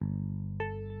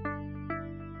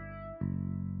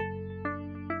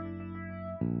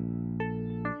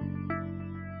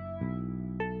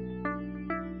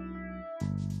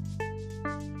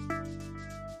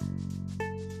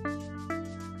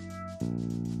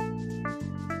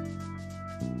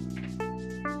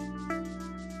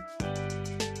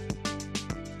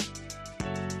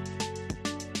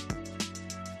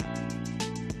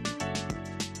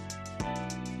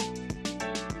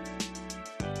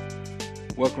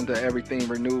Welcome to Everything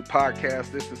Renewed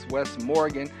podcast. This is Wes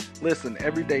Morgan. Listen,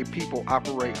 everyday people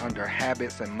operate under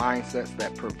habits and mindsets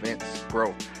that prevents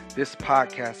growth. This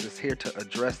podcast is here to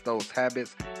address those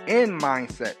habits and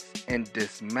mindsets and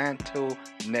dismantle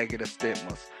negative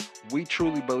stigmas. We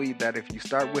truly believe that if you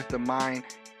start with the mind,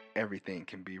 everything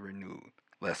can be renewed.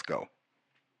 Let's go.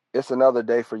 It's another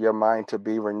day for your mind to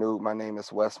be renewed. My name is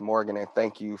Wes Morgan, and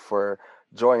thank you for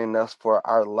joining us for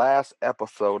our last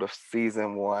episode of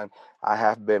season 1. I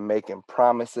have been making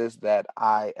promises that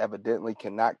I evidently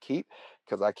cannot keep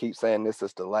because I keep saying this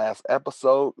is the last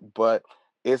episode, but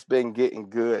it's been getting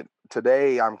good.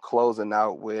 Today, I'm closing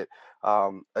out with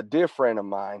a dear friend of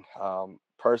mine.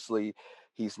 Personally,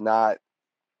 he's not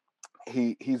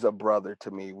he's a brother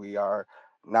to me. We are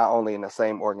not only in the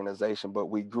same organization, but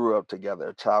we grew up together,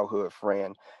 a childhood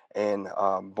friend, and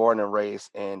born and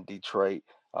raised in Detroit,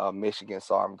 Michigan.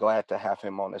 So I'm glad to have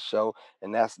him on the show,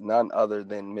 and that's none other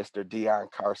than Mr. Dion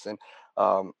Carson.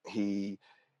 He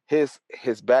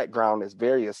his background is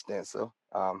very extensive.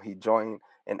 He joined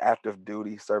in active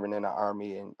duty, serving in the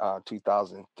Army in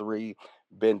 2003.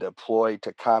 Been deployed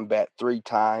to combat 3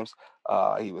 times.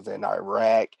 He was in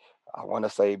Iraq. I want to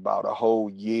say about a whole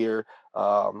year,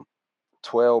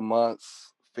 12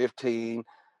 months, 15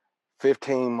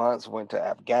 months, went to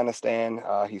Afghanistan.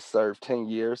 He served 10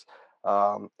 years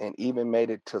and even made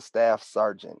it to staff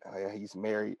sergeant. He's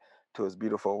married to his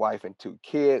beautiful wife and 2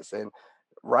 kids. And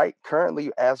right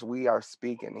currently, as we are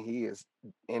speaking, he is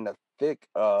in the thick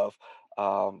of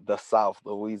the South,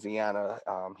 Louisiana.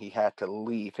 He had to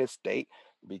leave his state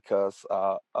because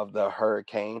of the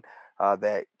hurricane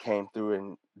that came through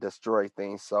and destroyed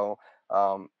things. So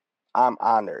um, I'm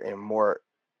honored, and more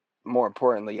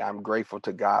importantly, I'm grateful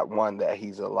to God, one, that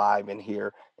he's alive and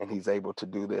here and he's able to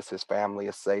do this. His family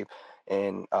is safe.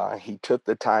 And he took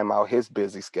the time out, his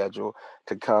busy schedule,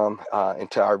 to come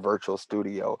into our virtual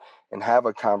studio and have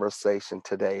a conversation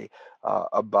today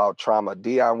about trauma.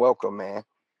 Dion, welcome, man.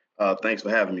 Thanks for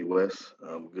having me, Wes.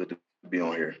 Good to be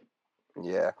on here.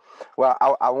 Yeah. Well,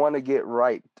 I want to get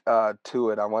right to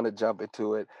it. I want to jump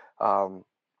into it. Um,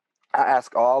 I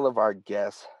ask all of our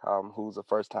guests who's a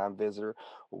first time visitor,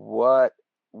 what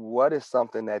what is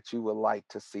something that you would like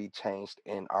to see changed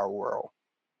in our world?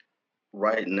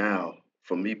 Right now,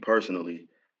 for me personally,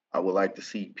 I would like to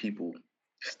see people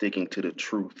sticking to the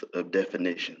truth of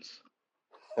definitions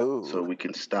Ooh. so we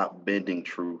can stop bending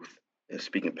truth and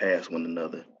speaking past one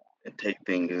another and take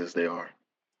things as they are.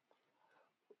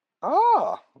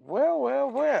 Oh,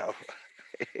 well.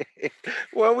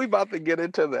 Well, we about to get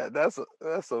into that. That's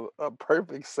a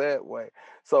perfect segue.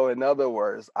 So, in other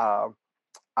words, I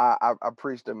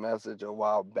preached a message a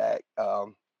while back,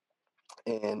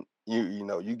 and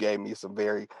you gave me some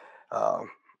very um,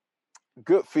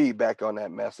 good feedback on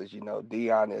that message.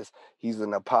 Dion he's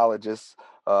an apologist.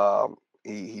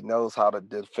 He knows how to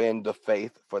defend the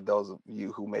faith. For those of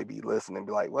you who may be listening,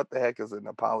 be like, what the heck is an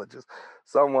apologist?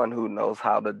 Someone who knows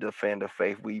how to defend the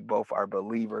faith. We both are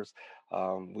believers.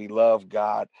 We love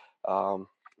God. Um,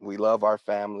 we love our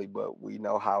family, but we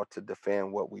know how to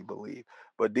defend what we believe.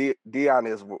 But Dion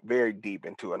is very deep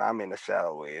into it. I'm in the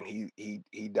shadow, and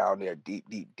he down there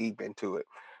deep into it.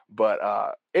 But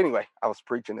anyway, I was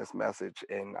preaching this message,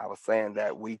 and I was saying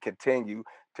that we continue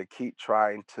to keep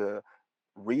trying to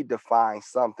redefine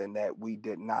something that we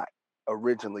did not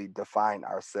originally define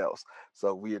ourselves.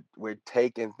 So we're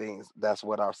taking things. That's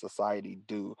what our society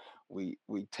do. We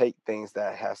take things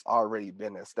that has already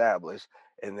been established,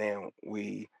 and then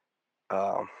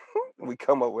um, we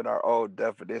come up with our own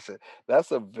definition.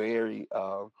 That's a very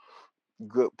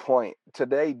good point.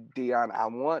 Today, Dion, I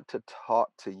want to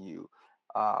talk to you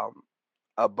um,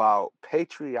 about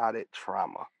patriotic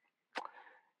trauma.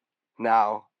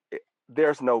 Now,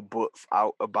 there's no books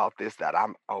out about this that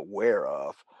I'm aware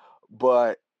of,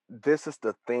 but this is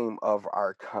the theme of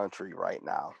our country right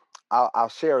now. I'll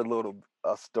share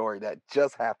a story that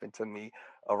just happened to me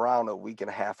around a week and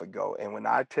a half ago. And when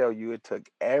I tell you it took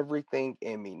everything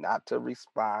in me not to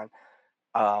respond,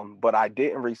 but I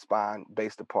didn't respond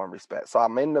based upon respect. So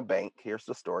I'm in the bank. Here's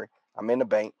the story. I'm in the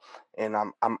bank, and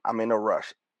I'm in a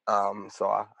rush. So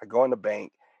I go in the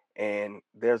bank, and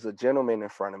there's a gentleman in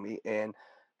front of me, and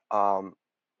um,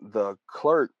 the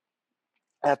clerk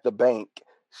at the bank,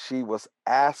 she was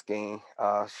asking,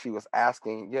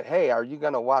 yeah, hey, are you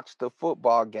gonna watch the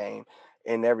football game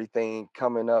and everything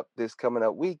coming up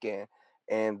weekend?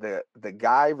 And the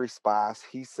guy responds,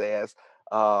 he says,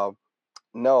 uh,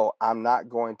 no, I'm not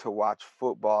going to watch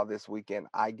football this weekend.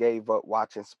 I gave up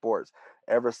watching sports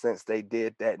ever since they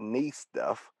did that knee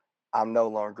stuff. I'm no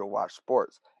longer watch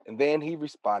sports. And then he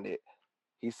responded,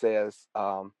 he says,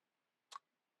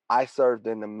 I served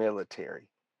in the military.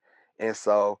 And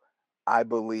so I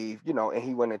believe, and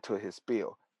he went into his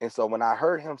spiel. And so when I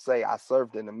heard him say I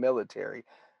served in the military,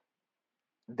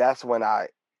 that's when I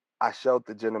showed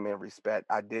the gentleman respect.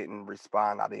 I didn't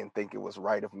respond. I didn't think it was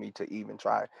right of me to even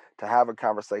try to have a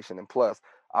conversation. And plus,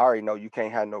 I already know you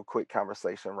can't have no quick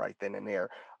conversation right then and there.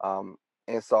 Um,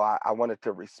 and so I wanted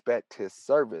to respect his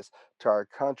service to our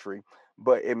country.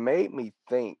 But it made me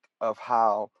think of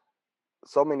how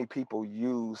so many people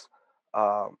use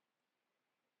um,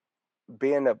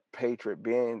 being a patriot,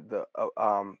 being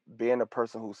a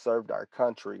person who served our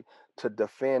country to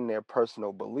defend their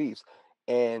personal beliefs.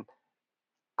 And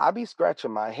I be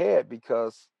scratching my head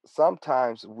because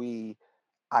sometimes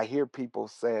I hear people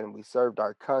saying we served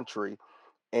our country,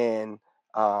 and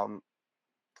um,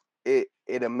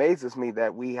 it amazes me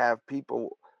that we have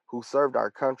people who served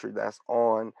our country that's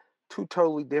on two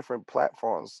totally different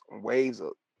platforms, waves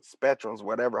of spectrums,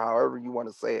 whatever, however you want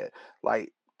to say it,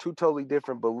 like two totally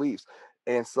different beliefs.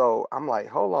 And so I'm like,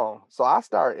 hold on. So I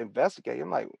started investigating.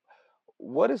 I'm like,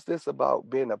 what is this about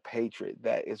being a patriot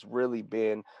that is really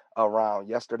been around?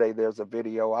 Yesterday, there's a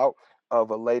video out of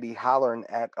a lady hollering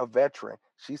at a veteran.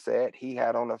 She said he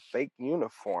had on a fake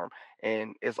uniform,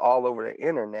 and it's all over the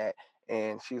internet.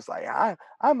 And she's like,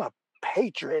 I'm a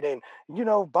patriot, and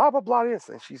blah blah blah this.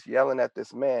 And she's yelling at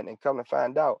this man, and come to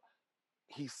find out,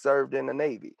 he served in the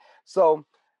Navy. So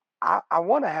I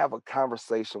want to have a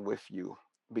conversation with you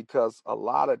because a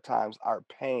lot of times our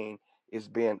pain is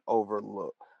being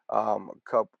overlooked. A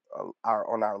couple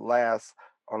on our last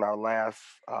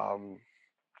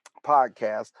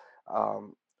podcast,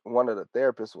 um, one of the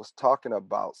therapists was talking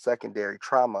about secondary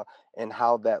trauma and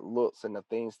how that looks and the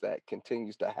things that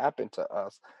continues to happen to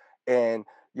us. And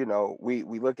we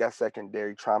look at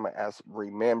secondary trauma as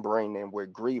remembering and we're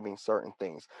grieving certain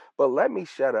things. But let me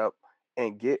shut up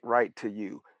and get right to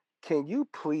you. Can you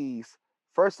please,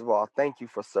 first of all, thank you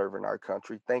for serving our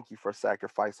country. Thank you for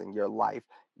sacrificing your life,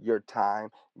 your time,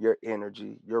 your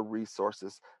energy, your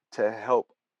resources to help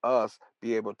us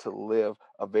be able to live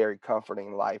a very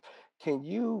comforting life. Can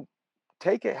you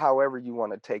take it however you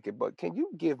want to take it, but can you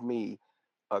give me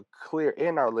a clear,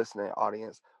 in our listening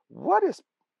audience, what is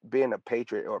being a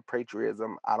patriot or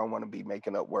patriotism? I don't want to be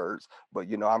making up words, but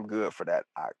I'm good for that.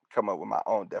 I come up with my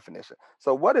own definition.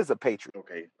 So what is a patriot?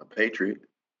 Okay, a patriot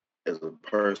is a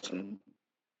person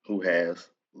who has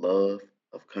love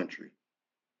of country,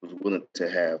 who's willing to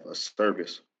have a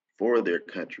service for their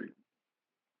country,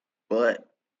 but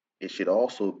it should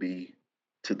also be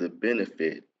to the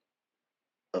benefit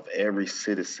of every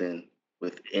citizen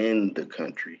within the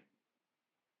country.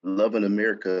 Loving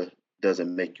America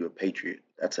doesn't make you a patriot.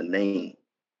 That's a name.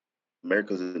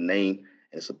 America's a name,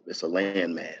 and it's a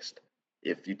landmass.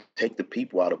 If you take the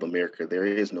people out of America, there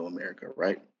is no America,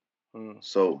 right? Mm,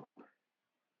 So,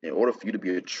 in order for you to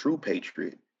be a true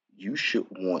patriot, you should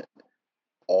want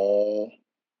all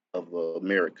of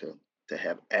America to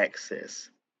have access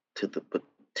to the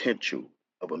potential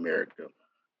of America,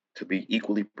 to be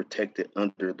equally protected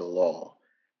under the law,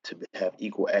 to have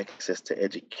equal access to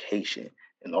education,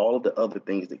 and all of the other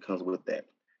things that comes with that.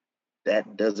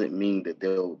 That doesn't mean that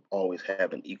they'll always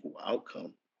have an equal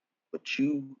outcome, but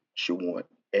you should want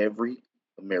every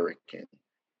American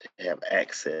to have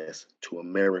access to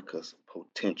America's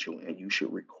potential, and you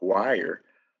should require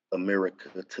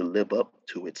America to live up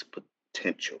to its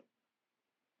potential,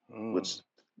 mm, which,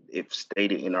 if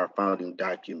stated in our founding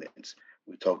documents,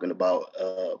 we're talking about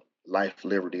life,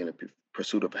 liberty, and the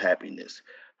pursuit of happiness.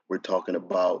 We're talking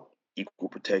about equal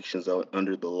protections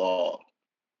under the law.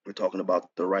 We're talking about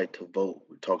the right to vote.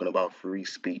 We're talking about free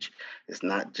speech. It's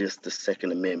not just the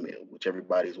Second Amendment, which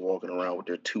everybody's walking around with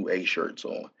their 2A shirts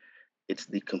on. It's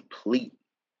the complete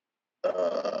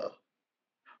uh,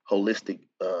 holistic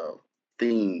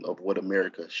theme of what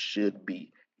America should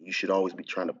be. You should always be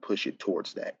trying to push it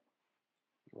towards that.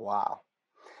 wow.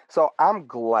 So I'm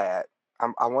glad.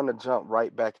 I want to jump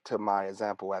right back to my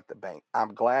example at the bank.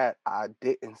 I'm glad I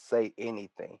didn't say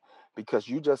anything because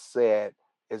you just said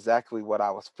exactly what I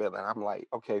was feeling. I'm like,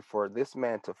 okay, for this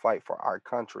man to fight for our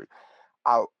country,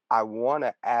 I want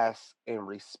to ask in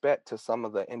respect to some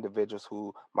of the individuals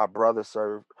who my brother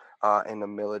served in the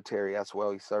military as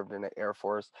well. He served in the Air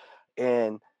Force,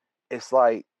 and it's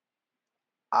like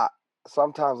I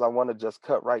sometimes I want to just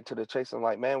cut right to the chase. I'm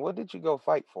like, man, what did you go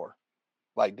fight for?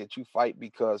 Like, did you fight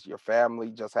because your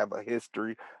family just have a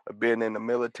history of being in the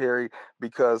military?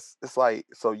 Because it's like,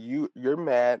 so you're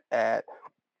mad at,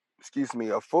 excuse me,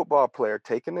 a football player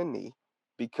taking a knee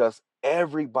because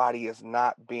everybody is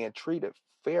not being treated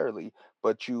fairly,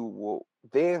 but you will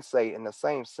then say in the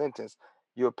same sentence,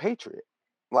 you're a patriot.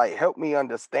 Like, help me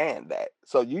understand that.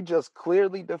 So you just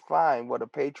clearly define what a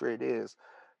patriot is.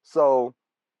 So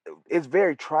it's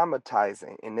very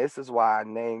traumatizing, and this is why I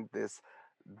named this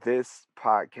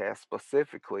podcast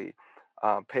specifically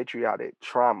patriotic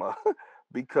trauma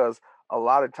because a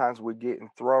lot of times we're getting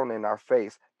thrown in our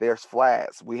face. There's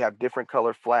flags. We have different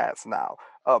colored flags now.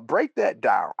 Break that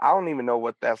down. I don't even know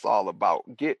what that's all about.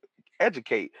 Get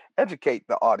educate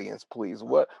the audience, please.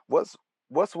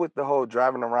 What's with the whole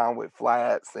driving around with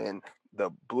flags and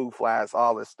the blue flags,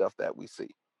 all this stuff that we see?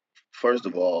 First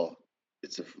of all,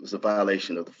 it's a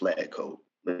violation of the flag code.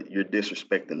 You're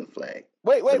disrespecting the flag.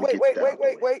 Wait, Let wait, me wait, get wait, that wait, out the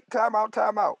wait, way. wait. Time out,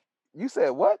 time out. You said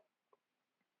what?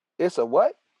 It's a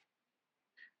what?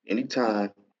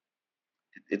 Anytime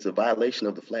it's a violation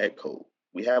of the flag code.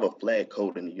 We have a flag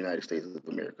code in the United States of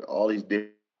America. All these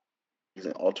different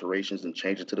and alterations and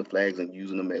changes to the flags and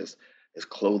using them as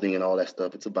clothing and all that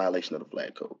stuff. It's a violation of the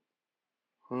flag code.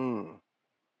 Hmm.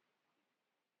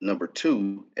 Number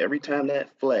two, every time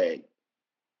that flag,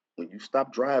 when you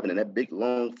stop driving and that big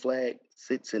long flag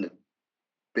sits in the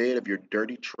bed of your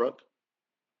dirty truck,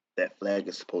 that flag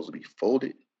is supposed to be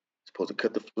folded. You're supposed to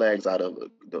cut the flags out of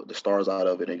the stars out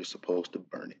of it, and you're supposed to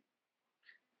burn it.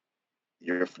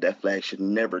 That flag should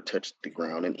never touch the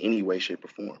ground in any way, shape, or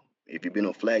form. If you've been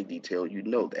on flag detail, you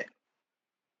know that.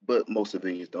 But most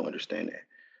civilians don't understand that.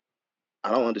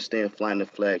 I don't understand flying the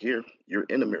flag here. You're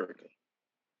in America.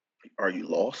 Are you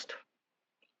lost?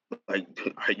 Like,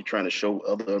 are you trying to show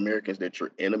other Americans that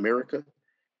you're in America?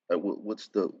 Like,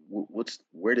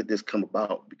 where did this come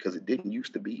about? Because it didn't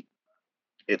used to be.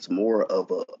 It's more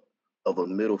of a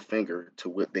middle finger to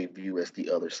what they view as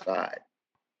the other side.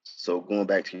 So going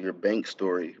back to your bank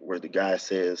story, where the guy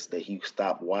says that he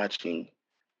stopped watching,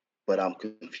 but I'm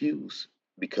confused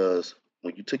because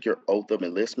when you took your oath of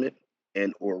enlistment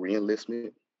and or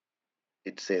reenlistment,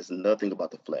 it says nothing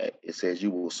about the flag. It says you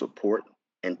will support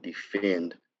and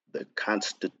defend the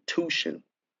Constitution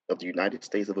of the United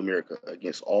States of America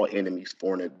against all enemies,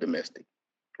 foreign and domestic,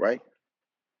 right?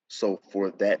 So for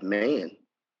that man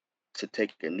to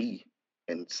take a knee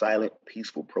in silent,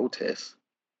 peaceful protest,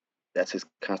 that's his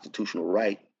constitutional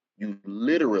right. You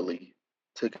literally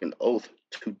took an oath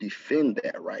to defend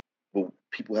that right. But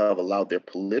people have allowed their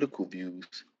political views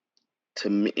to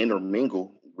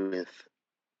intermingle with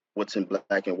what's in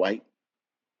black and white,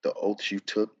 the oaths you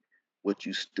took, what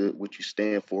you stood, what you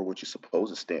stand for, what you're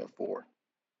supposed to stand for,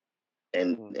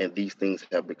 Hmm. and these things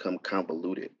have become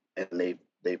convoluted, and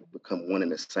they've become one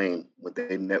and the same when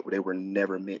they were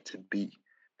never meant to be.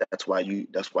 That's why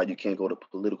you can't go to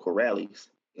political rallies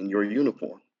in your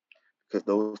uniform because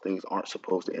those things aren't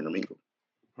supposed to intermingle.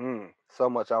 Hmm. So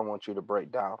much I want you to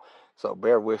break down. So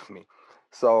bear with me.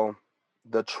 So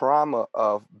the trauma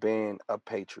of being a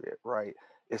patriot, right?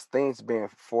 Is things being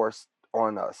forced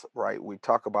on us, right? We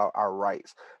talk about our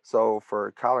rights. So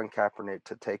for Colin Kaepernick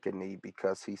to take a knee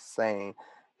because he's saying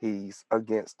he's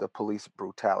against the police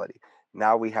brutality.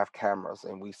 Now we have cameras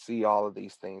and we see all of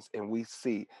these things and we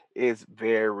see it's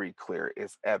very clear,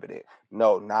 it's evident.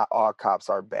 No, not all cops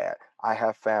are bad. I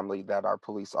have family that are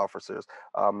police officers.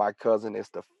 My cousin is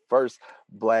the first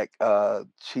black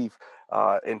chief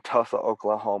in Tulsa,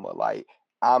 Oklahoma. Like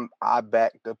I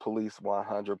back the police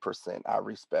 100%. I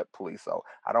respect police, so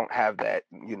I don't have that.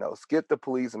 Skip the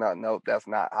police, and I know that's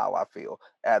not how I feel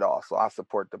at all. So I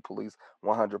support the police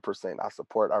 100%. I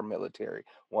support our military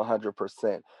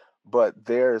 100%. But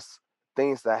there's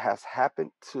things that has happened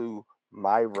to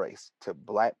my race, to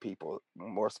black people,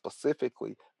 more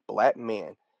specifically black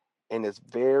men, and it's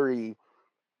very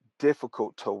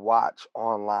difficult to watch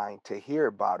online to hear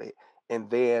about it, and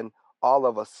then all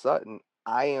of a sudden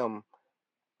I am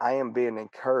being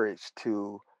encouraged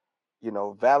to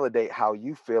validate how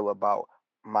you feel about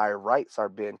my rights are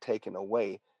being taken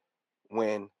away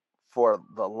when for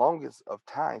the longest of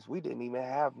times we didn't even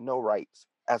have no rights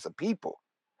as a people.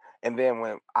 And then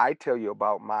when I tell you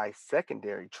about my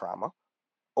secondary trauma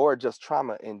or just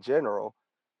trauma in general,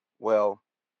 well,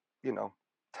 you know,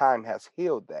 time has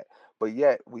healed that. But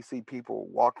yet we see people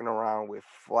walking around with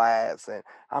flags and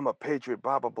I'm a patriot,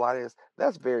 blah blah blah.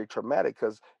 That's very traumatic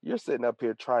because you're sitting up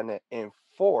here trying to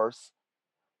enforce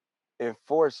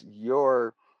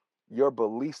your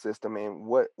belief system. And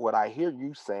what I hear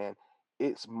you saying,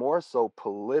 it's more so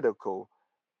political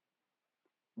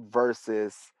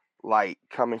versus like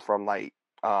coming from like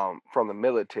from the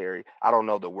military. I don't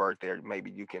know the word there. Maybe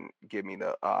you can give me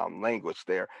the language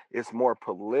there. It's more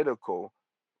political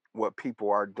what people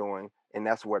are doing, and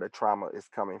that's where the trauma is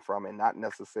coming from, and not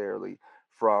necessarily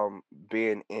from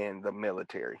being in the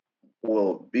military.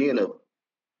 Well, being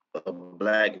a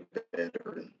black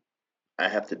veteran, I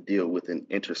have to deal with an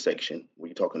intersection. When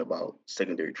you're talking about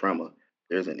secondary trauma,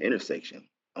 there's an intersection.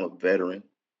 I'm a veteran,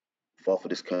 fought for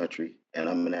this country, and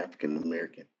I'm an African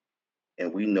American.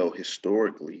 And we know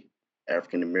historically,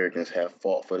 African Americans have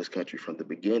fought for this country from the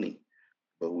beginning.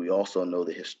 But we also know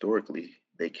that historically,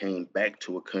 they came back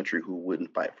to a country who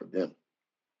wouldn't fight for them.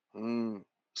 Mm,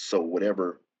 So,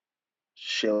 whatever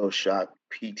shell shock,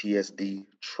 PTSD,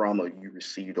 trauma you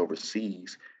received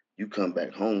overseas, you come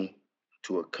back home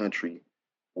to a country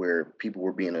where people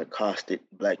were being accosted,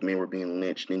 black men were being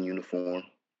lynched in uniform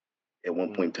at one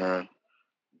mm, point in time.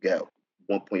 You got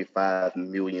 1.5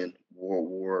 million World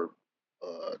War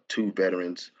II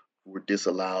veterans who were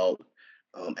disallowed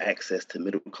access to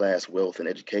middle class wealth and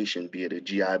education via the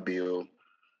GI Bill.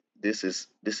 This is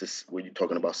where you're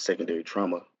talking about secondary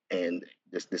trauma and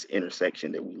this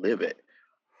intersection that we live at.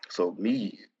 So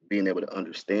me being able to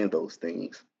understand those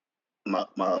things, my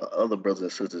other brothers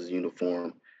and sisters in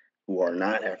uniform who are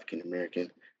not African American,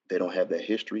 they don't have that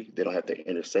history, they don't have that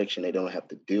intersection, they don't have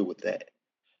to deal with that.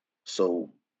 So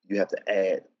you have to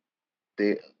add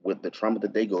with the trauma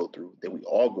that they go through, that we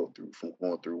all go through from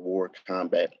going through war,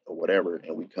 combat, or whatever,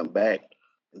 and we come back,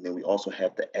 and then we also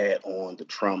have to add on the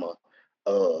trauma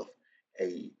of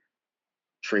a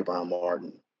Trayvon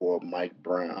Martin or Mike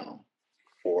Brown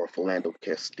or Philando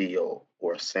Castile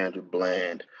or Sandra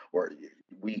Bland, or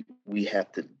we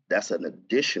have to. That's an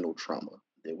additional trauma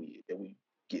that we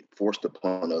get forced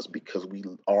upon us because we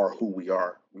are who we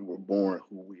are. We were born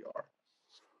who we are,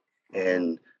 mm-hmm.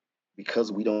 and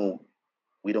because we don't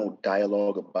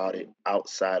dialogue about it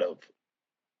outside of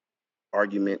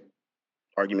argument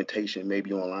argumentation,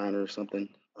 maybe online or something.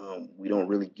 We don't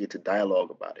really get to dialogue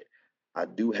about it. I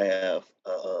do have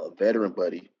a veteran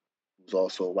buddy who's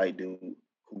also a white dude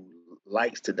who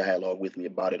likes to dialogue with me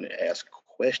about it and ask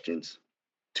questions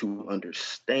to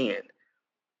understand.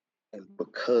 And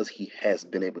because he has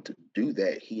been able to do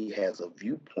that, he has a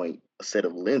viewpoint, a set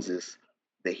of lenses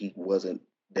that he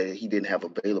didn't have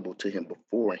available to him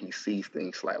before, and he sees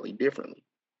things slightly differently.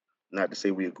 Not to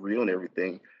say we agree on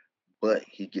everything, but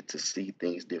he gets to see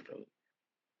things differently.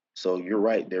 So you're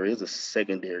right, there is a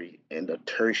secondary and a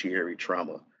tertiary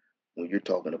trauma when you're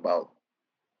talking about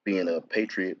being a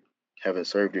patriot, having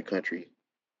served your country,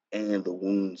 and the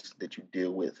wounds that you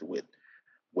deal with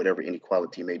whatever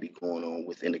inequality may be going on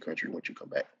within the country once you come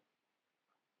back.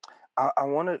 I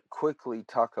want to quickly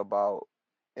talk about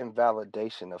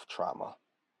invalidation of trauma,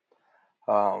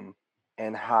 um,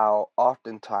 and how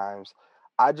oftentimes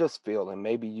I just feel, and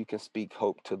maybe you can speak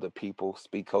hope to the people,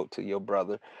 speak hope to your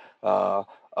brother, uh,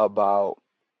 about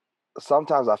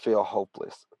sometimes I feel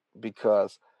hopeless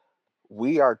because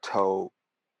we are told,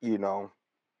 you know,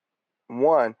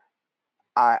 one,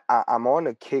 I'm on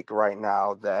a kick right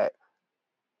now that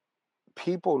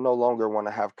people no longer want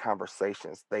to have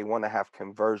conversations. They want to have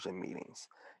conversion meetings.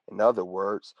 In other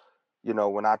words,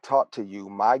 when I talk to you,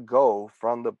 my goal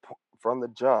from the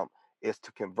jump is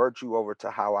to convert you over to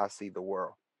how I see the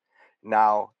world.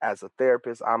 Now, as a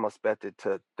therapist, I'm expected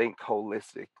to think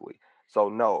holistically. So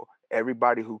no,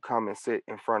 everybody who come and sit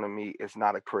in front of me is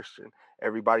not a Christian.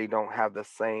 Everybody don't have the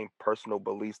same personal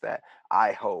beliefs that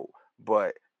I hold,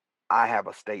 but I have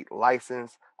a state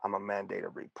license. I'm a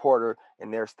mandated reporter,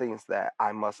 and there's things that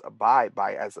I must abide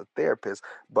by as a therapist,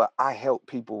 but I help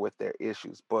people with their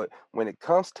issues. But when it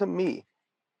comes to me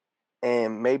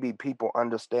and maybe people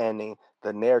understanding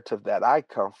the narrative that I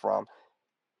come from,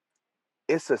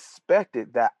 it's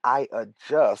expected that I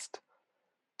adjust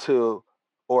to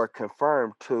or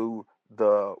conform to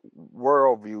the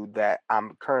worldview that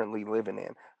I'm currently living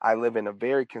in. I live in a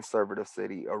very conservative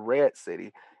city, a red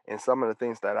city, and some of the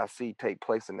things that I see take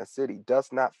place in the city does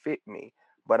not fit me,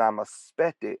 but I'm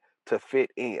expected to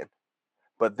fit in.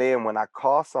 But then when I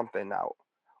call something out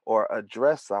or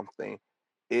address something,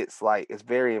 it's like it's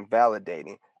very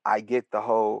invalidating. I get the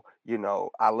whole,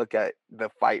 I look at the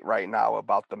fight right now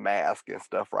about the mask and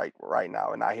stuff right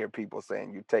now, and I hear people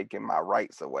saying you're taking my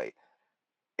rights away.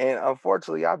 And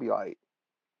unfortunately, I'll be like,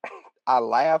 I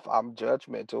laugh, I'm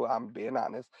judgmental, I'm being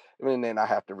honest, and then I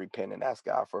have to repent and ask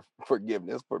God for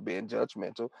forgiveness for being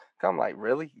judgmental. 'Cause I'm like,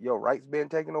 really? Your rights being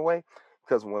taken away?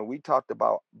 Because when we talked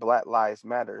about Black Lives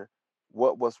Matter,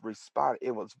 what was responded,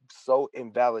 it was so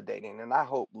invalidating. And I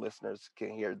hope listeners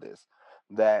can hear this,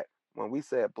 that when we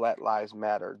said Black Lives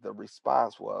Matter, the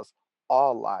response was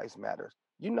all lives matter.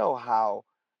 You know how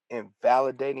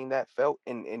invalidating that felt,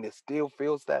 and it still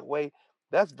feels that way.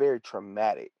 That's very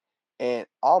traumatic, and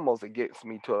almost it gets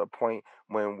me to a point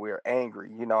when we're angry.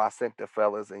 I sent the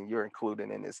fellas, and you're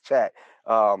included in this chat.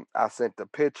 I sent the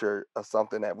picture of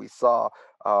something that we saw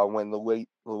when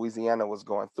Louisiana was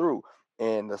going through,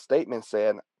 and the statement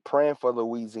said, praying for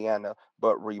Louisiana,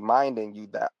 but reminding you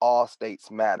that all states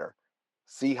matter.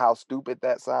 See how stupid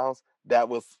that sounds? That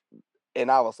was, and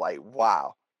I was like,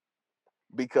 wow,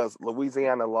 because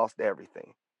Louisiana lost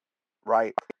everything,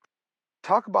 right?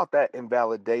 Talk about that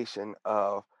invalidation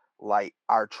of like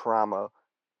our trauma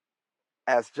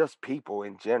as just people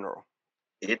in general.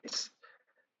 It's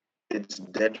it's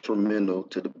detrimental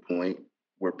to the point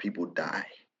where people die.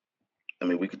 I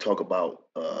mean, we could talk about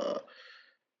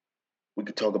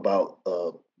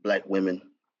black women.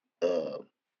 Uh,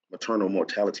 Maternal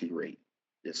mortality rate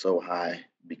is so high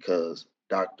because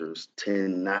doctors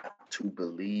tend not to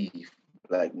believe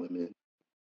black women.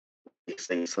 They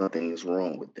say something is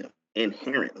wrong with them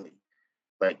inherently.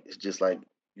 Like it's just like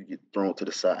you get thrown to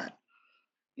the side.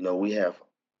 You know, we have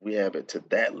it to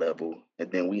that level,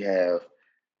 and then we have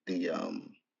the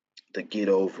get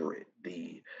over it,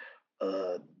 the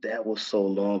that was so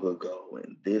long ago,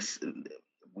 and this and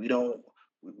we don't.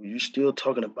 You're still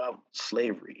talking about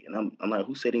slavery, and I'm like,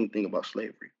 who said anything about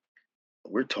slavery?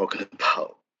 We're talking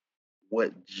about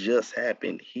what just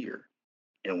happened here.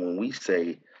 And when we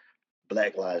say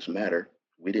Black Lives Matter,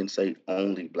 we didn't say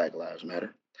only Black Lives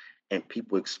Matter. And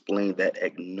people explain that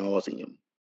ad nauseum.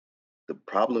 The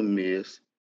problem is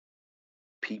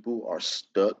people are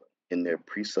stuck in their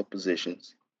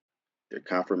presuppositions, their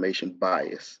confirmation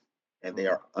bias, and they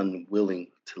Mhm. are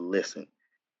unwilling to listen.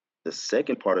 The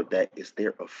second part of that is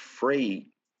they're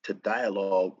afraid to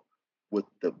dialogue with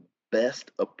the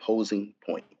best opposing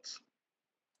points.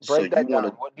 So Break you that want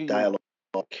down. to What do you dialogue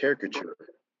caricature.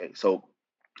 Okay, so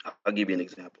I'll give you an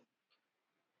example.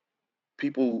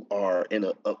 People are in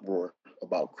an uproar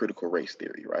about critical race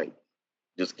theory, right?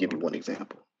 Just give you Mhm. one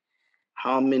example.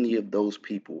 How many of those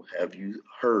people have you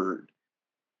heard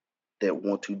that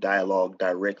want to dialogue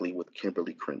directly with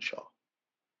Kimberly Crenshaw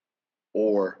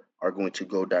or are going to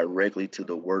go directly to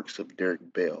the works of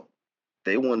Derek Bell?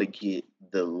 They want to get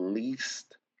the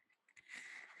least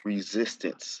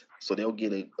resistance. So they'll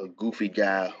get a goofy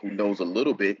guy who knows a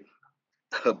little bit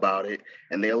about it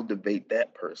and they'll debate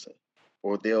that person.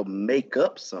 Or they'll make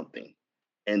up something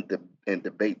and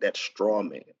debate that straw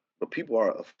man. But people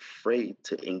are afraid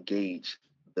to engage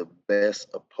the best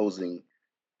opposing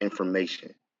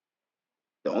information.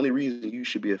 The only reason you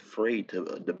should be afraid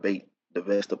to debate the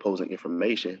best opposing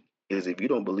information is if you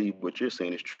don't believe what you're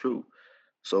saying is true.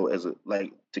 So as a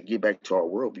like to get back to our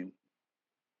worldview,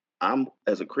 I'm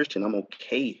as a Christian, I'm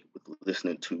okay with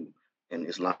listening to an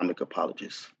Islamic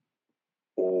apologist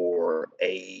or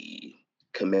a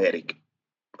Kemetic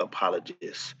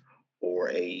apologist or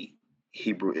a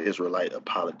Hebrew Israelite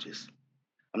apologist.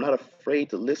 I'm not afraid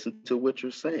to listen to what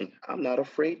you're saying. I'm not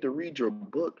afraid to read your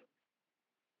book.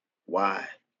 Why?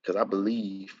 Because I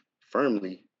believe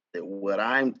firmly that what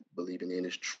I'm believing in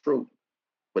is true.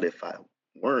 But if I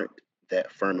weren't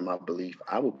that firm in my belief,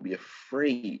 I would be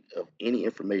afraid of any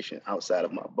information outside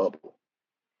of my bubble.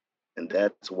 And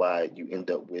that's why you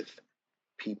end up with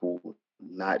people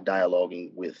not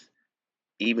dialoguing with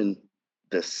even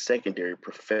the secondary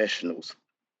professionals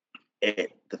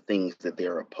at the things that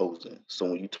they're opposing. So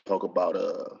when you talk about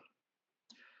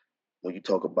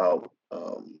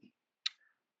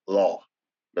law,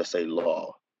 let's say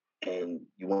law, and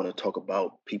you want to talk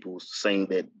about people saying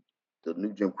that the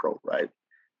new Jim Crow, right?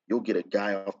 You'll get a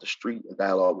guy off the street and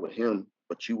dialogue with him,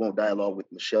 but you won't dialogue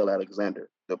with Michelle Alexander,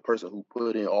 the person who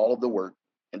put in all of the work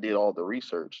and did all the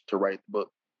research to write the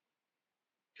book,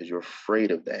 because you're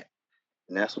afraid of that.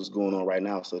 And that's what's going on right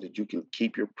now, so that you can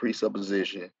keep your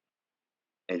presupposition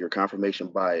and your confirmation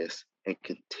bias and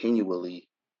continually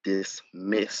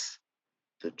dismiss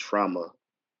the trauma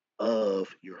of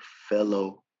your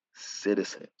fellow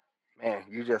citizens. Man,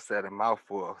 you just said a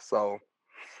mouthful. So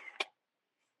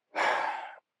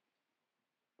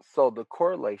the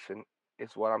correlation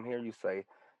is what I'm hearing you say.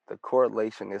 The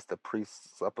correlation is the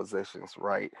presuppositions,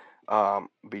 right?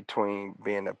 Between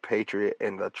being a patriot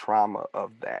and the trauma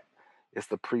of that. It's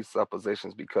the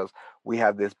presuppositions because we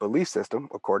have this belief system,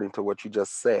 according to what you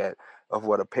just said, of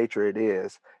what a patriot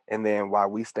is, and then why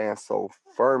we stand so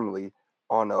firmly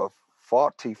on a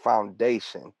faulty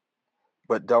foundation,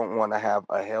 but don't want to have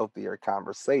a healthier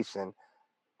conversation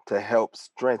to help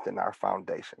strengthen our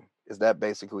foundation. Is that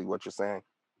basically what you're saying?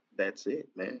 That's it,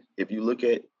 man. If you look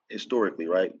at historically,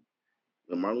 right,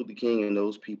 when Martin Luther King and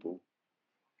those people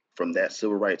from that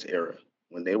civil rights era,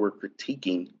 when they were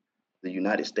critiquing the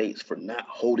United States for not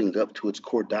holding up to its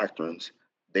core doctrines,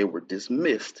 they were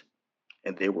dismissed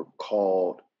and they were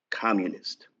called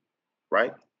communist,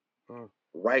 right? Mm.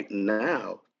 Right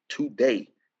now, today,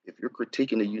 if you're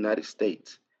critiquing the United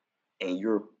States and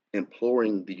you're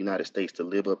imploring the United States to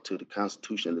live up to the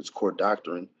Constitution and its core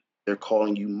doctrine, they're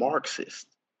calling you Marxist.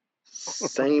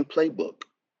 Same playbook.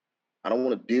 I don't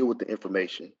want to deal with the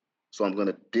information, so I'm going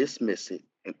to dismiss it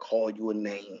and call you a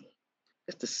name.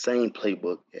 It's the same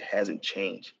playbook. It hasn't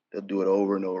changed. They'll do it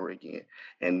over and over again.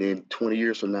 And then 20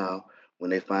 years from now,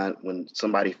 when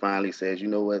somebody finally says, you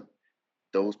know what,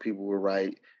 those people were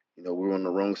right, we're on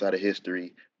the wrong side of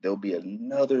history, there'll be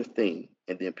another thing.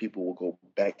 And then people will go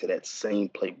back to that same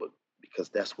playbook because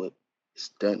that's what is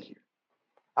done here.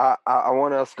 I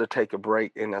want us to take a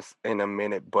break in a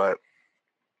minute, but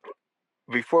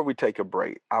before we take a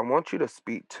break, I want you to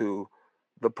speak to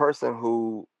the person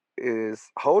who is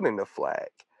holding the flag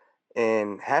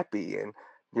and happy and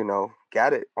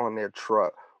got it on their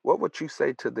truck. What would you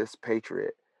say to this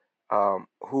patriot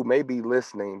who may be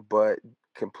listening but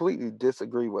completely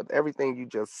disagree with everything you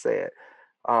just said,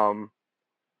 um,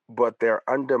 but they're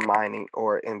undermining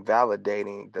or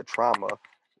invalidating the trauma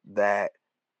that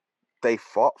they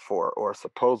fought for, or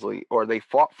supposedly, or they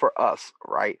fought for us,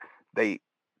 right? they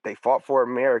they fought for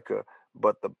America,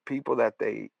 but the people that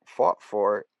they fought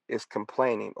for is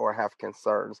complaining or have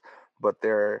concerns, but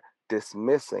they're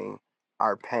dismissing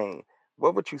our pain.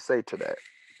 What would you say to that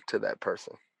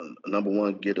person? Number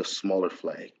one, get a smaller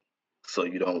flag so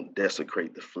you don't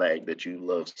desecrate the flag that you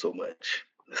love so much.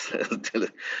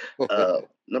 uh,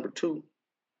 Number two,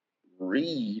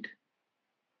 read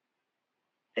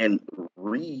and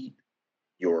read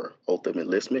your oath of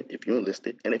enlistment if you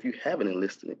enlisted, and if you haven't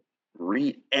enlisted,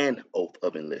 read an oath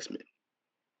of enlistment.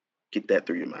 Get that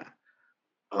through your mind.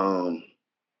 Um,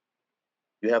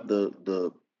 you have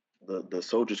the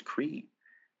soldier's creed,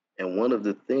 and one of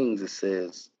the things it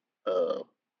says, uh,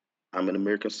 "I'm an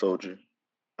American soldier.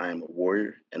 I am a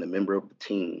warrior and a member of the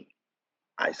team.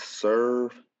 I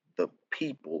serve the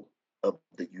people of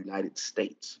the United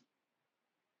States."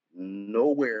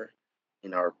 Nowhere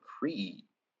in our creed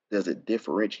does it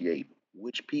differentiate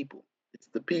which people. It's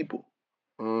the people,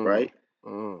 mm, right?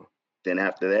 mm, Then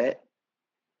after that,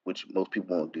 which most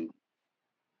people won't do,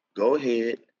 go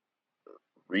ahead,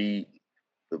 read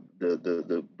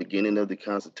the beginning of the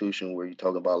Constitution where you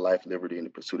talk about life, liberty, and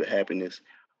the pursuit of happiness.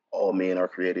 All men are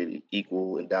created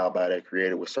equal, endowed by their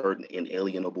creator with certain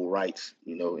inalienable rights,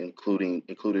 including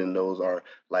in those are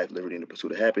life, liberty, and the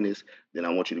pursuit of happiness. Then I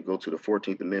want you to go to the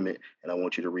 14th Amendment and I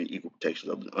want you to read equal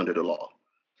protections under the law.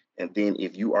 And then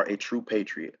if you are a true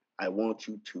patriot, I want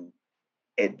you to,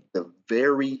 at the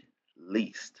very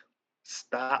least,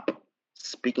 stop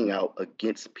speaking out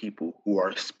against people who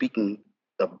are speaking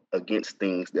against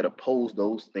things that oppose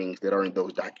those things that are in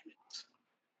those documents.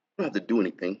 You don't have to do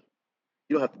anything.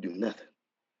 You don't have to do nothing.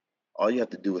 All you have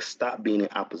to do is stop being in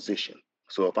opposition.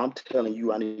 So if I'm telling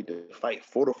you I need to fight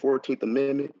for the 14th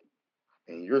Amendment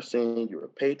and you're saying you're a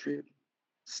patriot,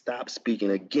 stop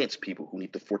speaking against people who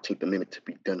need the 14th Amendment to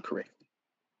be done correctly.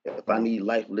 If I mm, need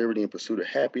life, liberty, and pursuit of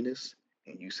happiness,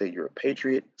 and you say you're a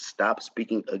patriot, stop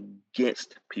speaking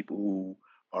against people who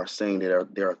are saying that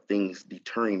there are things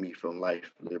deterring me from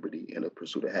life, liberty, and the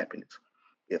pursuit of happiness.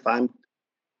 If I'm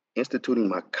instituting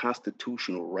my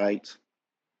constitutional rights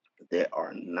that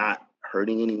are not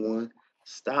hurting anyone,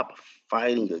 stop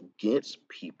fighting against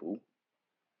people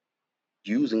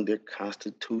using their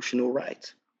constitutional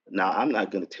rights. Now, I'm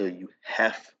not going to tell you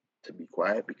have to be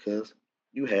quiet because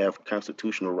you have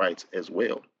constitutional rights as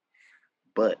well.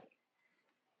 But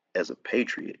as a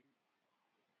patriot,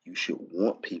 you should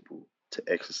want people to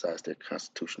exercise their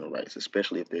constitutional rights,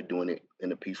 especially if they're doing it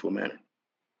in a peaceful manner.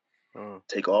 mm.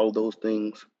 Take all of those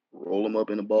things, roll them up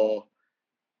in a ball,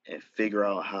 and figure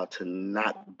out how to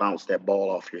not bounce that ball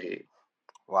off your head.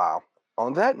 Wow.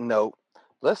 On that note,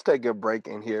 let's take a break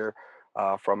in here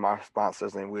from our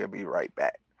sponsors, and we'll be right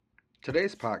back.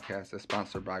 Today's podcast is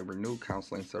sponsored by Renew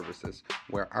Counseling Services,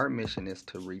 where our mission is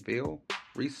to reveal,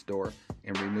 restore,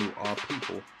 and renew all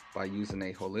people by using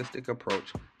a holistic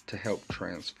approach to help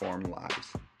transform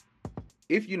lives.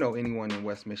 If you know anyone in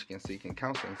West Michigan seeking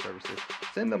counseling services,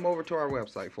 send them over to our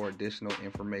website for additional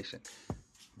information.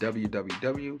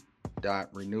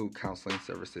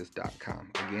 www.renewedcounselingservices.com.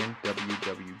 Again,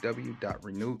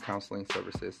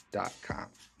 www.renewedcounselingservices.com.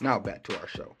 Now back to our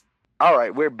show. All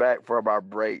right, we're back from our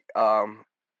break.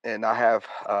 And I have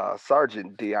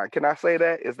Sergeant Dion. Can I say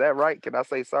that? Is that right? Can I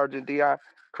say Sergeant Dion?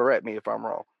 Correct me if I'm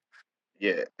wrong.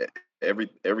 Yeah,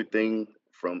 everything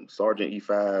from Sergeant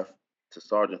E5 to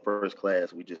Sergeant First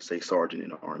Class, we just say Sergeant in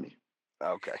the Army.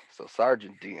 Okay, so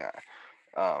Sergeant Dion.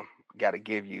 Got to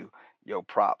give you your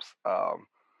props.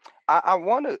 I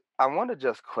want to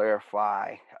just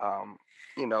clarify,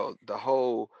 the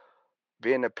whole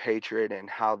being a patriot and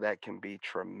how that can be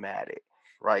traumatic,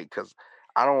 right? Because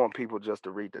I don't want people just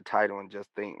to read the title and just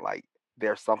think like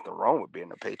there's something wrong with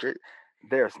being a patriot.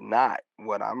 There's not.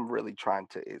 What I'm really trying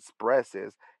to express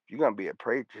is you're gonna be a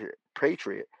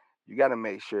patriot, you got to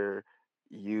make sure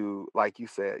like you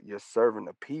said, you're serving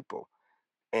the people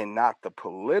and not the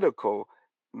political.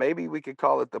 Maybe we could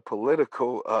call it the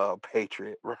political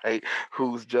patriot, right?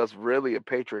 Who's just really a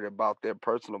patriot about their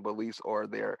personal beliefs or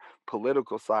their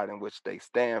political side in which they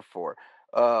stand for.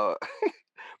 Uh,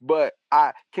 but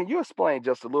I can you explain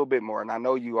just a little bit more? And I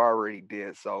know you already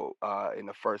did so in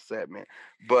the first segment,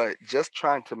 but just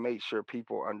trying to make sure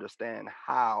people understand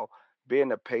how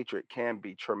being a patriot can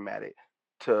be traumatic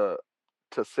to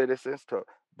citizens, to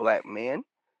black men,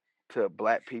 to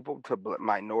black people, to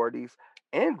minorities,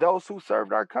 and those who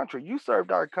served our country. You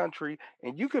served our country,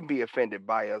 and you can be offended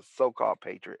by a so-called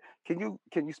patriot. Can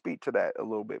you speak to that a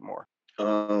little bit more?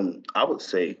 I would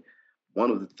say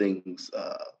one of the things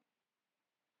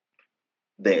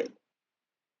that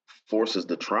forces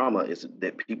the trauma is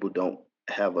that people don't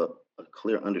have a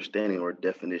clear understanding or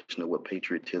definition of what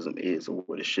patriotism is or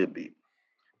what it should be.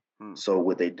 Mm, So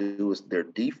what they do is their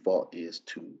default is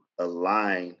to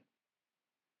align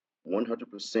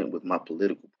 100% with my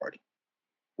political party.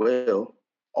 Well,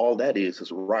 all that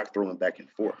is rock throwing back and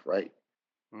forth, right?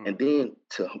 mm, And then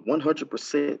to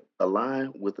 100%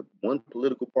 align with one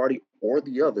political party or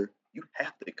the other, you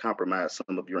have to compromise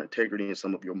some of your integrity and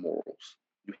some of your morals.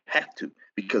 You have to,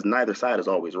 because neither side is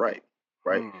always right,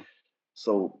 right? mm.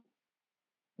 So,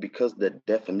 because the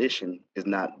definition is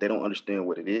not, they don't understand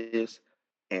what it is,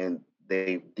 and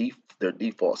their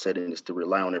default setting is to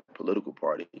rely on their political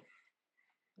party.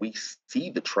 We see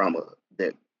the trauma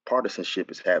that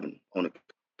partisanship is having on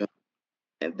it,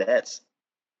 and that's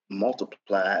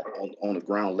multiplied on the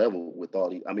ground level with all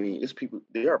these. I mean, it's people.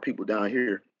 There are people down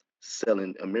here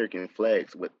selling American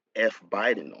flags with F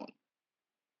Biden on,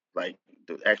 like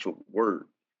the actual word.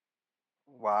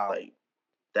 Wow. Like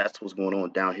that's what's going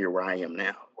on down here where I am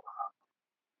now.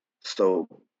 So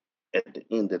at the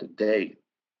end of the day,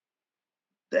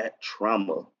 that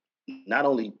trauma not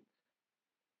only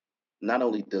not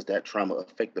only does that trauma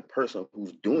affect the person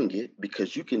who's doing it,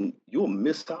 because you'll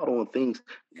miss out on things.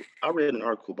 I read an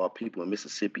article about people in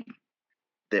Mississippi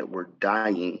that were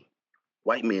dying,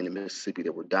 white men in Mississippi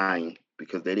that were dying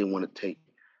because they didn't want to take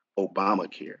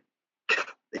Obamacare.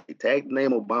 They tagged the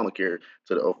name Obamacare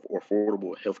to the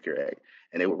Affordable Health Care Act,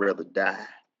 and they would rather die.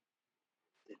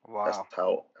 Wow.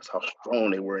 That's how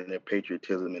strong they were in their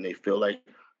patriotism, and they feel like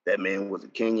that man was a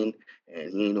Kenyan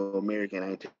and he ain't no American.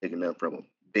 I ain't taking nothing from him.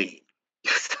 Dead.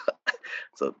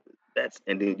 So that's,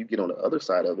 and then you get on the other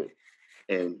side of it,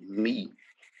 and me,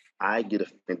 I get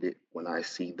offended when I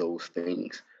see those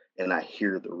things and I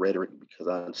hear the rhetoric because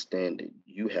I understand that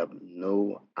you have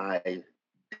no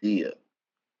idea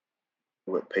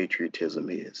what patriotism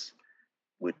is.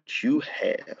 What you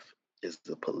have is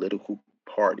a political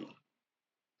party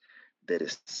that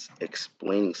is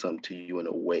explaining something to you in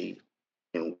a way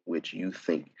in which you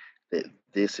think that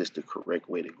this is the correct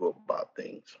way to go about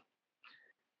things.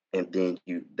 And then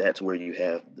you that's where you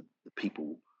have the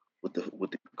people with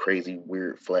the crazy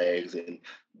weird flags, and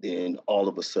then all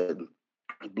of a sudden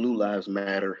blue lives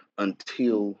matter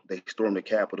until they storm the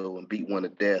Capitol and beat one to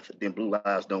death. Then blue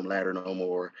lives don't matter no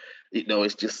more.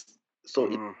 It's just so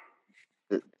Mm,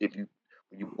 if you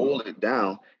when you boil it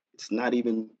down, it's not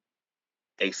even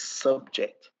a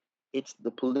subject. It's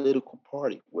the political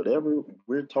party. Whatever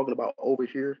we're talking about over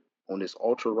here on this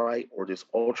ultra right or this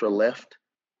ultra left,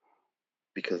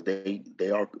 because they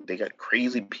got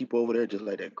crazy people over there, just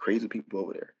like that crazy people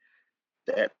over there.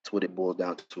 That's what it boils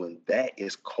down to, and that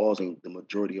is causing the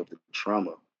majority of the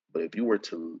trauma. But if you were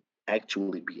to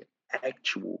actually be an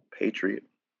actual patriot,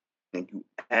 and you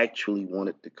actually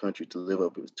wanted the country to live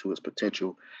up to its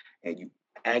potential, and you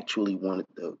actually wanted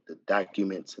the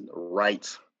documents and the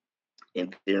rights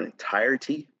in their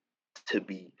entirety to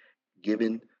be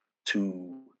given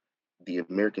to the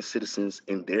American citizens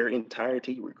in their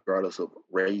entirety, regardless of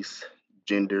race,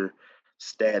 gender,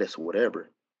 status,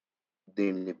 whatever,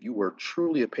 then if you were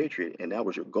truly a patriot and that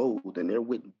was your goal, then there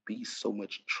wouldn't be so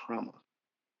much trauma.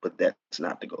 But that's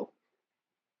not the goal.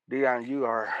 Dion, you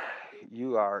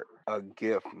are a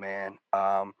gift, man.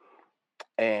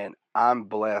 And I'm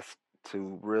blessed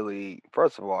to really,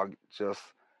 first of all, just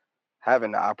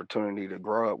having the opportunity to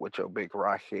grow up with your big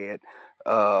rock head.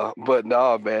 But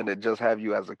no, man, to just have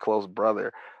you as a close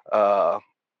brother. Uh,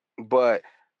 but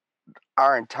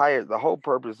the whole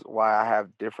purpose why I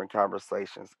have different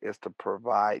conversations is to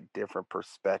provide different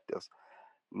perspectives.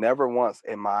 Never once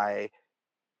am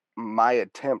my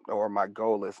attempt or my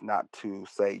goal is not to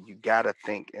say you got to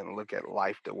think and look at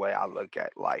life the way I look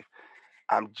at life.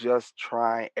 I'm just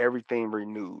trying everything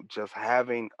renewed, just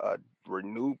having a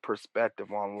renewed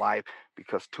perspective on life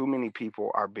because too many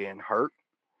people are being hurt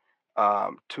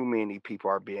Too many people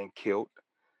are being killed,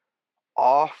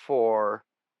 all for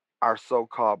our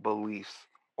so-called beliefs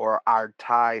or our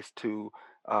ties to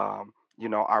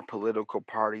our political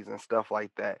parties and stuff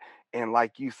like that. And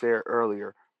like you said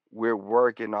earlier, we're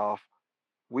working off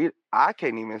we I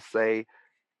can't even say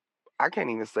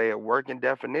a working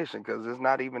definition because it's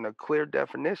not even a clear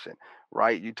definition,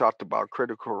 right? You talked about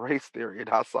critical race theory, and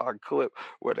I saw a clip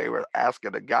where they were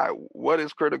asking a guy, "What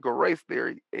is critical race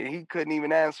theory?" and he couldn't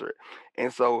even answer it.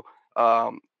 And so,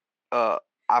 um, uh,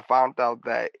 I found out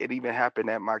that it even happened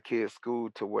at my kid's school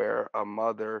to where a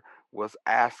mother was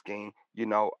asking,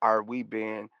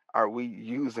 are we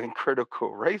using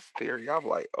critical race theory? I'm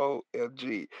like,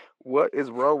 OMG, what is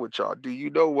wrong with y'all? Do you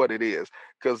know what it is?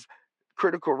 Because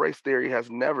critical race theory has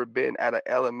never been at an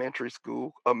elementary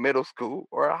school, a middle school,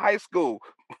 or a high school.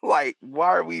 Like, why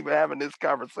are we even having this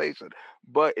conversation?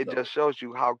 But it So just shows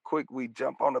you how quick we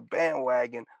jump on a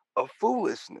bandwagon of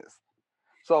foolishness.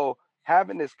 So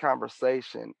having this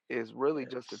conversation is really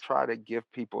just to yes. try to give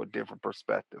people a different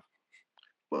perspective.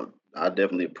 Well, I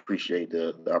definitely appreciate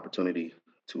the opportunity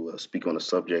to speak on the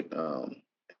subject.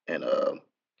 And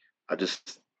I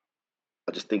just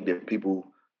I just think that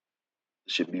people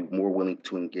should be more willing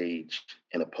to engage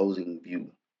an opposing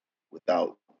view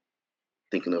without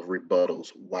thinking of rebuttals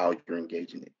while you're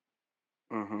engaging it,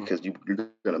 Hmm. because you're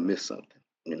going to miss something,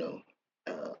 you know.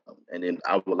 Uh, and then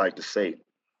I would like to say,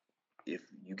 if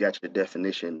you got your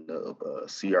definition of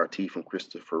CRT from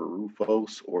Christopher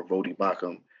Rufos or Vodi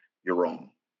Bakum, you're wrong.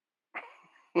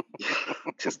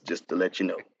 Just to let you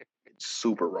know, it's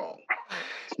super wrong.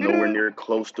 It's nowhere Yeah. near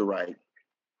close to right.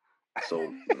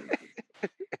 So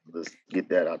let's get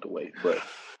that out the way. But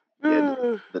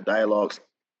yeah, the dialogues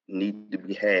need to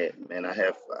be had, man. I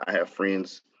have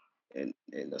friends and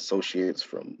associates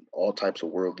from all types of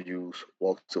worldviews,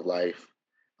 walks of life,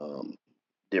 um,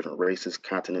 different races,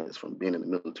 continents, from being in the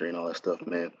military and all that stuff,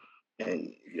 man.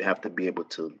 And you have to be able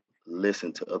to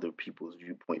listen to other people's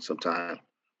viewpoints sometime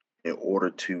in order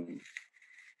to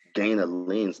gain a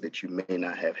lens that you may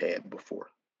not have had before.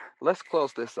 Let's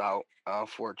close this out,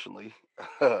 unfortunately,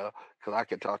 because I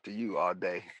could talk to you all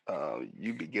day.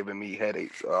 You be giving me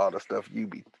headaches, all the stuff you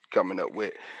be coming up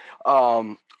with.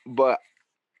 But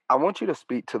I want you to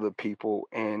speak to the people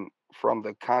and from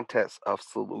the context of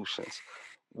solutions.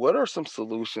 What are some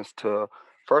solutions to,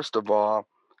 first of all,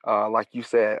 like you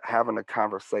said, having a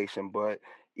conversation, but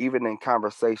even in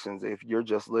conversations, if you're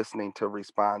just listening to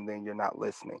respond, then you're not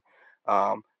listening,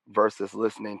 versus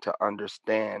listening to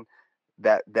understand.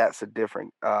 That's a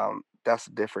different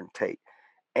take.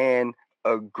 And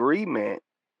agreement,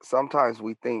 sometimes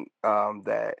we think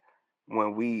that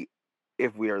when we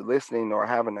if we are listening or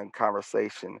having a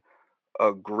conversation,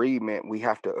 agreement, we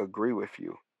have to agree with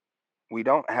you. We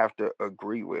don't have to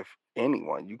agree with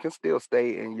anyone. You can still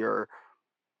stay in your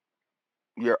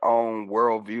own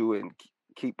worldview and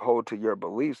keep hold to your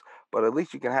beliefs, but at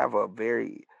least you can have a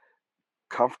very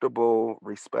comfortable,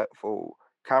 respectful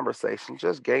conversation.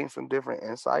 Just gain some different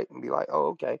insight and be like, oh,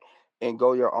 okay, and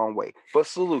go your own way. But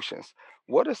solutions.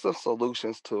 What are some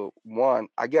solutions to one?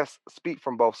 I guess speak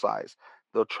from both sides.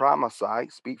 The trauma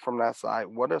side, speak from that side.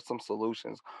 What are some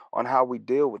solutions on how we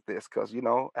deal with this? Because,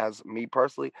 as me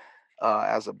personally,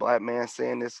 as a black man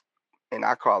seeing this, and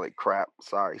I call it crap,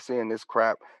 sorry, seeing this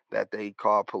crap that they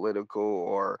call political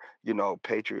or,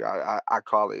 patriot, I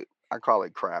call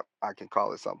it crap. I can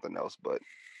call it something else, but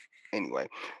anyway,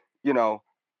 you know,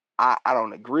 I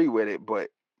don't agree with it, but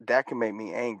that can make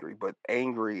me angry. But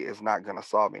angry is not going to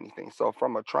solve anything. So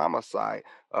from a trauma side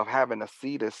of having to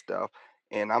see this stuff,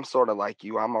 and I'm sort of like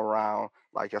you. I'm around,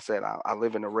 like I said, I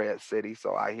live in a red city,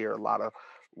 so I hear a lot of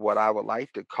what I would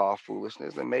like to call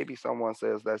foolishness. And maybe someone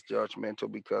says that's judgmental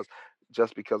because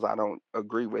just because I don't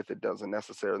agree with it doesn't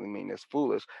necessarily mean it's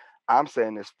foolish. I'm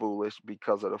saying it's foolish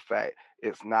because of the fact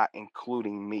it's not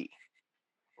including me,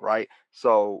 right?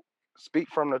 So speak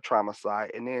from the trauma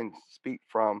side and then speak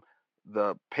from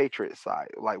the patriot side.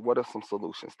 Like, what are some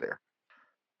solutions there?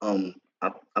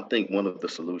 I think one of the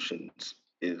solutions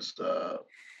is,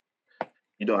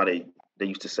 you know how they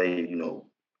used to say,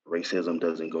 racism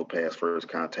doesn't go past first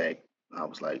contact. I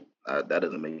was like, that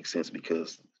doesn't make sense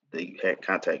because they had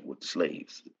contact with the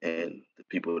slaves and the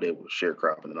people that were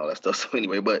sharecropping and all that stuff. So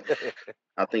anyway, but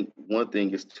I think one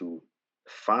thing is to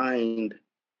find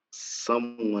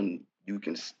someone you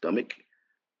can stomach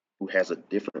who has a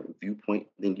different viewpoint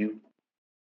than you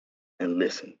and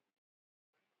listen.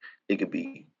 It could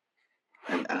be,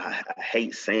 and I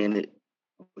hate saying it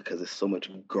because there's so much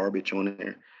garbage on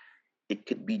there. It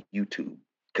could be YouTube.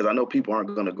 Because I know people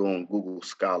aren't going to go on Google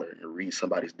Scholar and read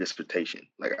somebody's dissertation.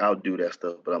 Like I'll do that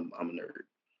stuff, but I'm a nerd.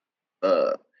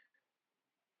 Uh,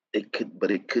 it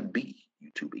could be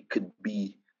YouTube. It could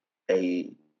be a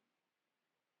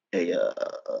a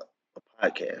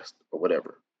podcast or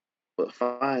whatever. But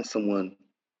find someone.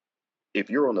 If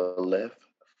you're on the left,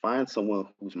 find someone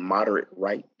who's moderate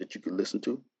right that you can listen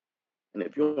to. And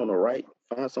if Mm. you're on the right,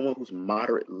 find someone who's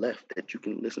moderate left that you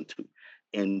can listen to.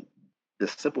 And the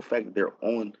simple fact that they're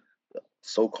on the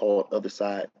so-called other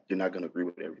side, you're not going to agree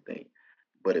with everything.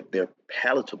 But if they're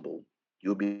palatable,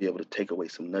 you'll be able to take away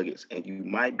some nuggets, and you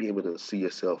might be able to see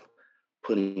yourself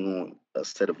putting on a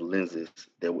set of lenses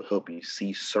that will help you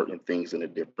see certain things in a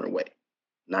different way.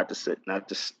 Not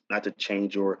to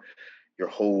change your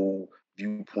whole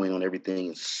viewpoint on everything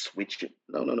and switch it.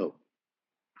 No, no, no.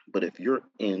 But if you're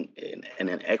in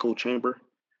an echo chamber,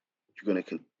 you're going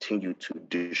to continue to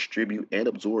distribute and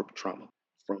absorb trauma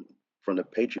from from the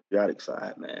patriotic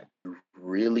side, man. You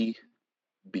really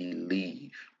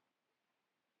believe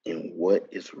in what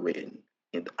is written,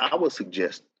 and I would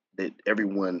suggest that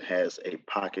everyone has a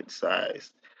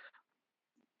pocket-sized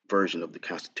version of the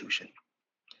Constitution.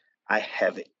 I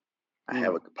have it. I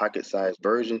have Mm. a pocket-sized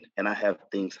version, and I have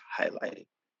things highlighted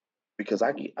because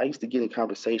I used to get in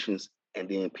conversations, and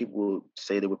then people would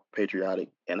say they were patriotic,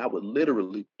 and I would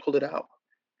literally pull it out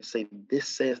and say, "This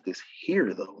says this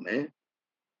here, though, man.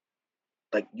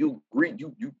 Like you agree,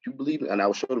 you believe in," and I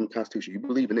would show them the Constitution. You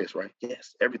believe in this, right?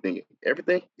 Yes. Everything.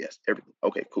 Yes, everything.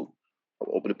 Okay, cool.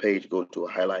 I'll open the page, go to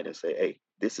a highlight, and say, "Hey,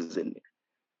 this is in there."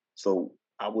 So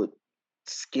I would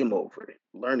skim over it,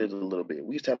 learn it a little bit.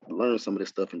 We used to have to learn some of this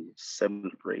stuff in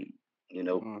seventh grade, you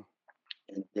know, Mm.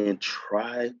 and then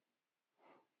try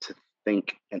to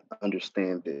think and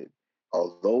understand that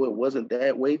although it wasn't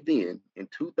that way then, in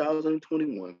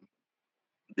 2021,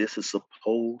 this is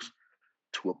supposed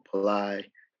to apply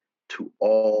to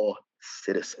all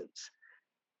citizens.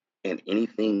 And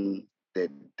anything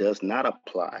that does not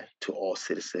apply to all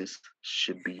citizens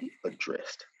should be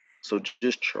addressed. So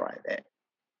just try that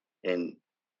and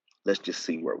let's just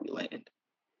see where we land.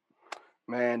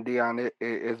 Man, Dion,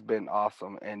 it's been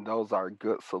awesome, and those are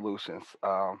good solutions.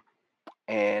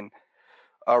 And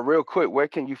real quick, where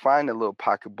can you find the little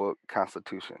pocketbook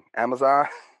Constitution? Amazon?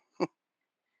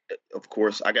 Of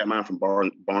course, I got mine from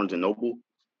Barnes and Noble,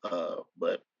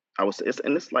 but I was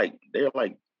it's like they're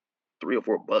like $3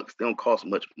 or $4. They don't cost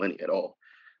much money at all.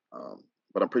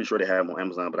 But I'm pretty sure they have them on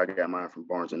Amazon. But I got mine from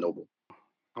Barnes and Noble.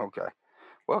 Okay.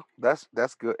 Well,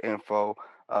 that's good info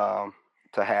um,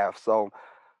 to have. So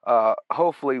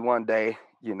hopefully one day,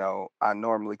 I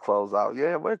normally close out.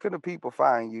 Yeah, where can the people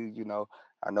find you?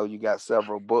 I know you got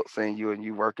several books in you, and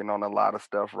you working on a lot of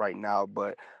stuff right now.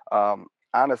 But um,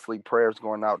 honestly, prayers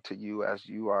going out to you as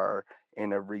you are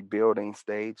in a rebuilding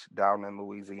stage down in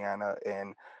Louisiana,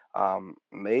 and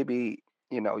maybe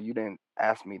you didn't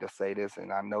ask me to say this,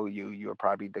 and I know you'll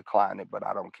probably decline it, but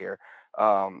I don't care.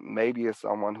 Maybe it's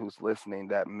someone who's listening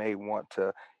that may want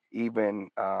to even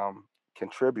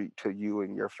contribute to you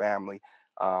and your family.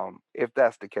 If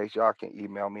that's the case, y'all can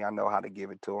email me. I know how to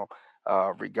give it to him,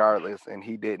 regardless. And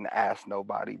he didn't ask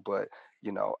nobody, but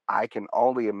I can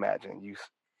only imagine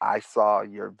I saw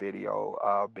your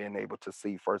video, being able to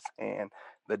see firsthand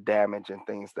the damage and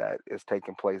things that is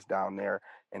taking place down there,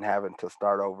 and having to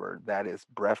start over. That is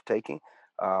breathtaking.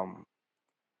 Um,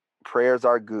 Prayers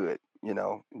are good,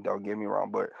 don't get me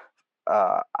wrong, but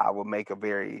I will make a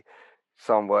very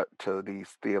somewhat to these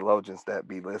theologians that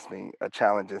be listening a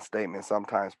challenging statement.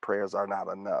 Sometimes prayers are not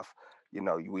enough.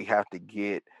 We have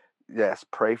to yes,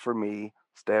 pray for me,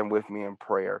 stand with me in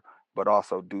prayer, but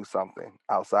also do something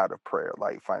outside of prayer,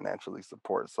 like financially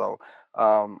support. So,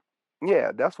 um,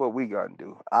 yeah, that's what we gonna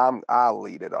do. I'll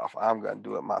lead it off. I'm gonna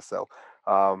do it myself.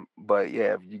 But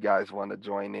yeah, if you guys want to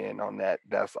join in on that,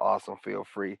 that's awesome. Feel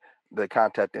free. The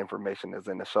contact information is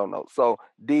in the show notes. So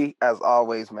D, as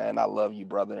always, man, I love you,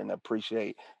 brother, and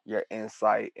appreciate your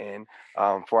insight. And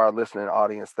for our listening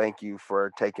audience, thank you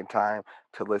for taking time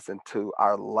to listen to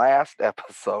our last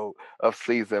episode of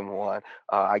season 1.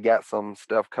 I got some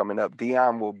stuff coming up.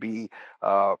 Dion will be,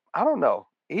 I don't know,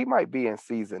 he might be in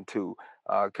season 2,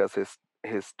 because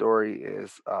his story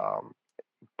is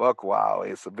buck wild.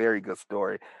 It's a very good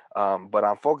story. But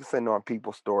I'm focusing on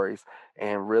people's stories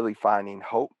and really finding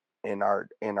hope in our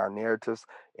narratives,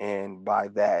 and by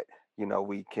that,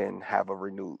 we can have a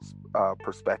renewed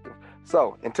perspective.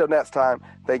 So until next time,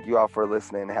 thank you all for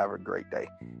listening and have a great day.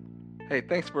 Hey,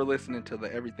 thanks for listening to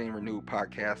the Everything Renewed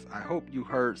podcast. I hope you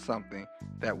heard something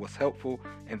that was helpful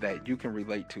and that you can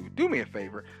relate to. Do me a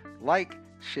favor, like,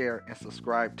 share, and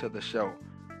subscribe to the show.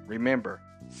 Remember,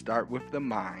 start with the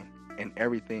mind and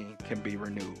everything can be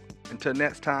renewed. Until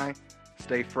next time,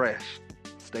 stay fresh,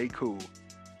 stay cool,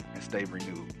 and stay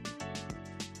renewed.